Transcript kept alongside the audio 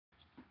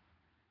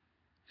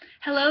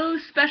Hello,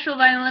 special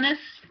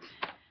violinists.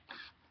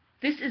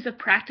 This is a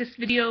practice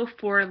video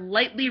for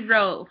Lightly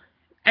Row.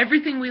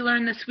 Everything we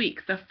learned this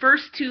week, the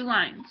first two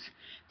lines.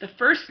 The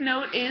first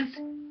note is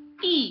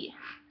E.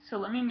 So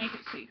let me make it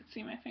so you can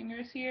see my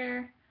fingers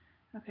here.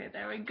 Okay,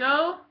 there we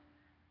go.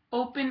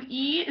 Open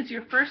E is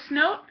your first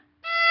note.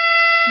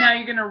 Now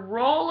you're going to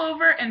roll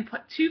over and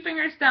put two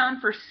fingers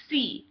down for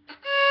C.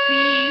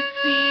 C,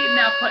 C.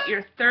 Now put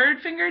your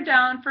third finger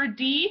down for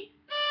D.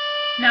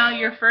 Now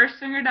your first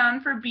finger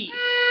down for B.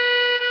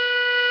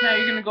 Now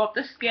you're going to go up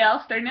the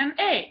scale starting on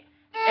A.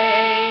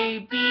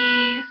 A,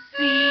 B,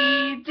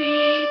 C,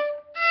 D.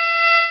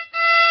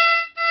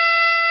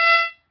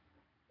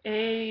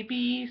 A,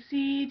 B,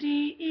 C,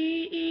 D,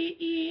 E, E,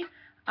 E.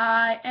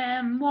 I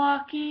am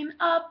walking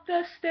up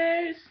the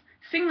stairs.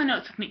 Sing the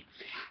notes with me.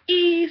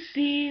 E,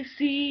 C,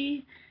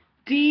 C,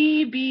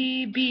 D,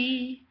 B,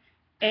 B.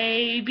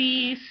 A,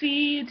 B,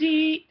 C,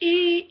 D,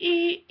 E,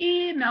 E,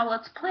 E. Now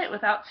let's play it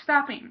without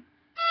stopping.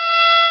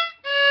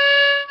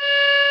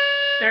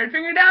 Third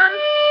finger down.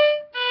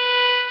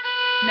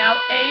 Now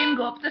A and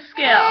go up the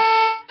scale.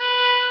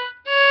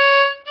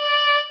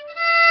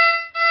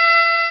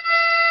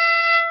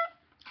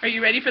 Are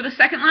you ready for the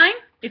second line?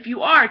 If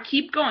you are,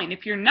 keep going.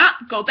 If you're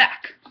not, go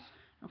back.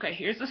 Okay,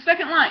 here's the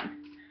second line.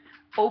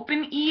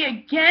 Open E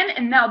again,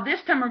 and now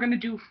this time we're going to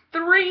do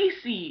 3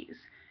 C's.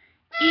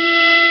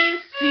 E,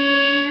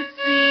 C,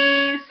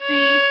 C,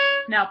 C.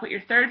 Now put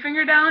your third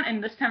finger down,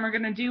 and this time we're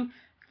going to do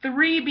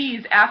 3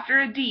 B's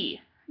after a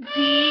D.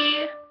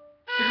 D,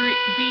 3,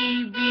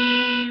 B,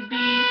 B,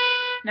 B.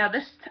 Now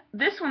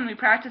this one we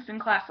practice in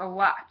class a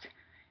lot.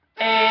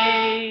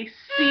 A,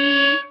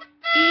 C,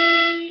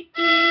 E,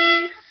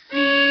 E,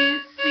 C,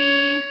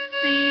 C,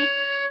 C.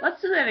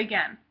 Let's do that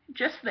again.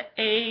 Just the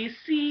A,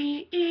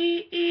 C,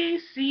 E, E,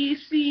 C,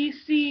 C,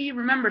 C.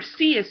 Remember,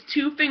 C is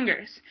 2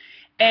 fingers.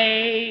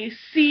 A,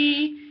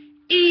 C,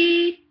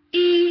 E,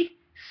 E,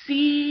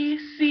 C,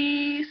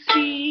 C,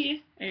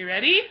 C. Are you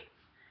ready?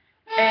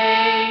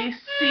 A,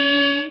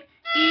 C,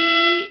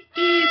 E,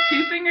 E,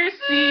 2 fingers,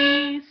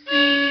 C,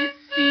 C,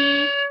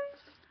 C.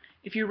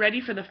 If you're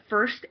ready for the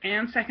first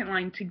and second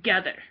line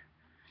together,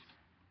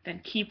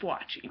 then keep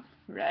watching.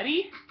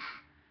 Ready?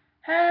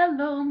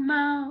 Hello,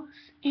 mouse,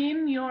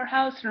 in your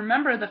house.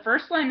 Remember, the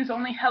first line is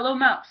only hello,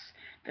 mouse.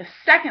 The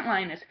second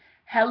line is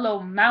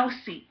hello,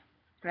 mousey.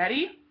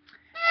 Ready?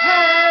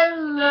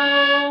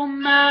 Hello,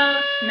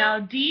 mouse. Now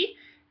D,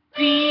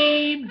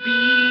 D,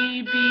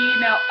 B, B.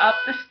 Now up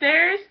the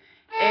stairs.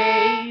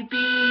 A,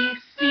 B,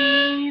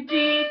 C,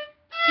 D,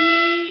 E,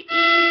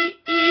 E,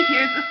 E.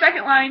 Here's the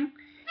second line.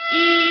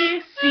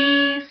 E,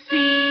 C,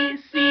 C,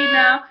 C.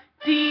 Now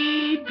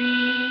D,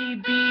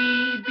 B,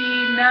 B,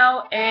 B.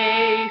 Now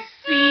A,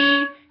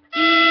 C,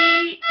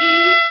 E,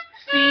 E,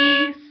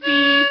 C,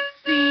 C,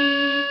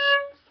 C.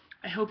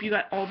 I hope you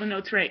got all the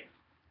notes right.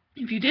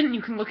 If you didn't,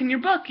 you can look in your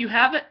book. You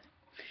have it.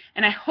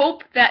 And I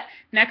hope that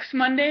next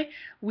Monday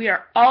we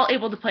are all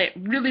able to play it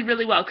really,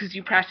 really well because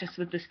you practiced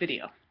with this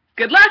video.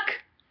 Good luck!